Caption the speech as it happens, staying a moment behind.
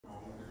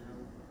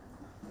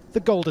The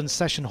Golden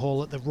Session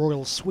Hall at the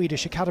Royal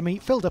Swedish Academy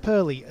filled up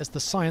early as the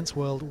science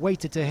world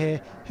waited to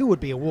hear who would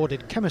be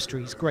awarded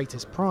chemistry's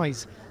greatest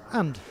prize,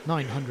 and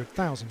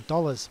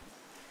 $900,000.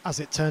 As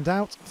it turned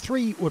out,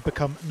 3 would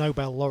become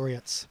Nobel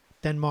laureates: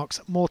 Denmark's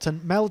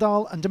Morten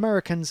Meldal and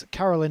Americans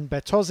Carolyn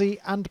Bertozzi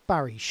and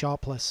Barry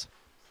Sharpless.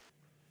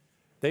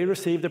 They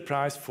received the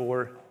prize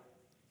for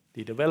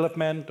the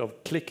development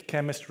of click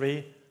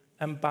chemistry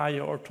and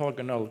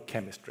bioorthogonal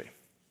chemistry.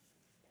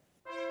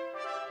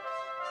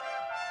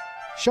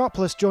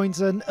 Sharpless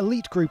joins an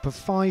elite group of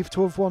 5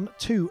 to have won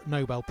 2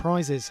 Nobel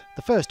Prizes,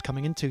 the first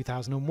coming in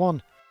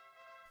 2001.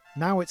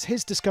 Now it's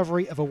his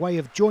discovery of a way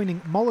of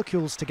joining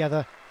molecules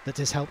together that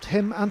has helped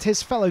him and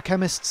his fellow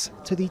chemists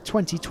to the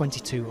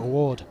 2022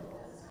 award.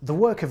 The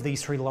work of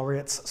these 3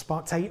 laureates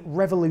sparked a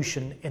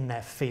revolution in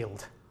their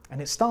field,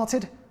 and it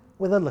started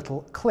with a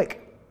little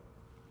click,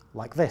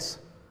 like this.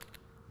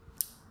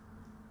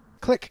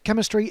 Click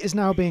chemistry is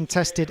now being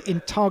tested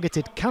in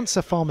targeted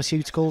cancer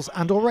pharmaceuticals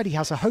and already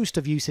has a host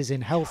of uses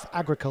in health,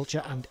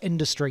 agriculture and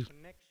industry.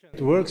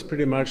 It works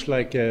pretty much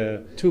like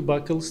 2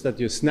 buckles that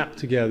you snap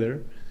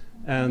together,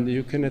 and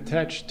you can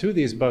attach to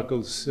these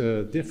buckles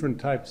different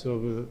types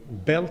of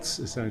belts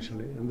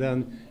essentially, and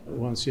then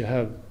once you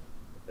have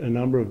a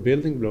number of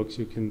building blocks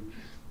you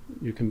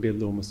can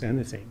build almost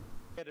anything.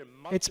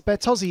 It's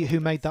Bertozzi who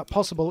made that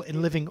possible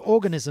in living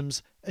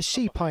organisms as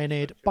she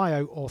pioneered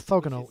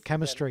bioorthogonal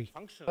chemistry.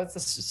 It's a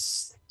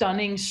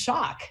stunning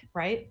shock,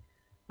 right?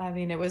 I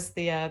mean, it was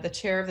the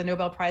chair of the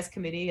Nobel Prize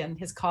committee and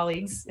his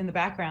colleagues in the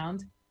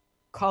background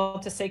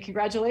called to say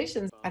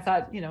congratulations. I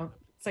thought,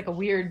 it's like a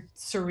weird,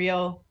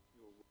 surreal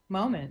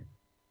moment.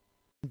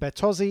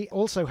 Bertozzi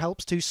also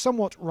helps to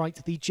somewhat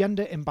right the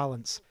gender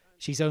imbalance.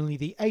 She's only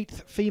the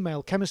 8th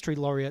female chemistry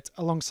laureate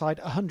alongside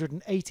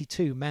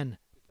 182 men.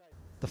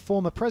 The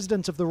former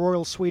president of the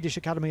Royal Swedish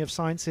Academy of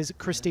Sciences,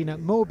 Kristina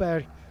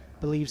Moberg,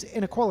 believes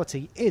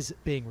inequality is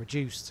being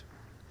reduced.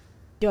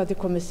 There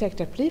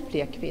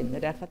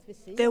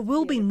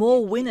will be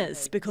more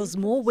winners because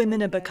more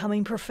women are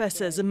becoming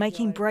professors and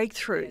making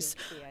breakthroughs.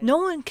 No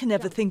one can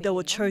ever think they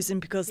were chosen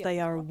because they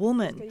are a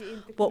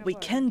woman. What we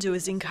can do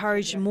is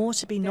encourage more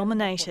to be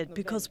nominated,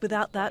 because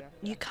without that,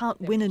 you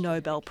can't win a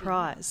Nobel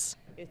Prize.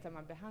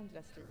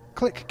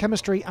 Click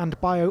chemistry and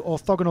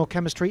bioorthogonal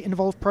chemistry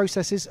involve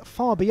processes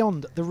far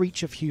beyond the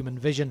reach of human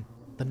vision.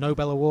 The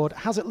Nobel Award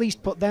has at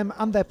least put them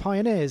and their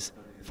pioneers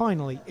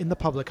finally in the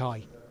public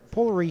eye.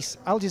 Rhys,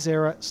 Al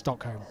Jazeera,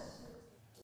 Stockholm.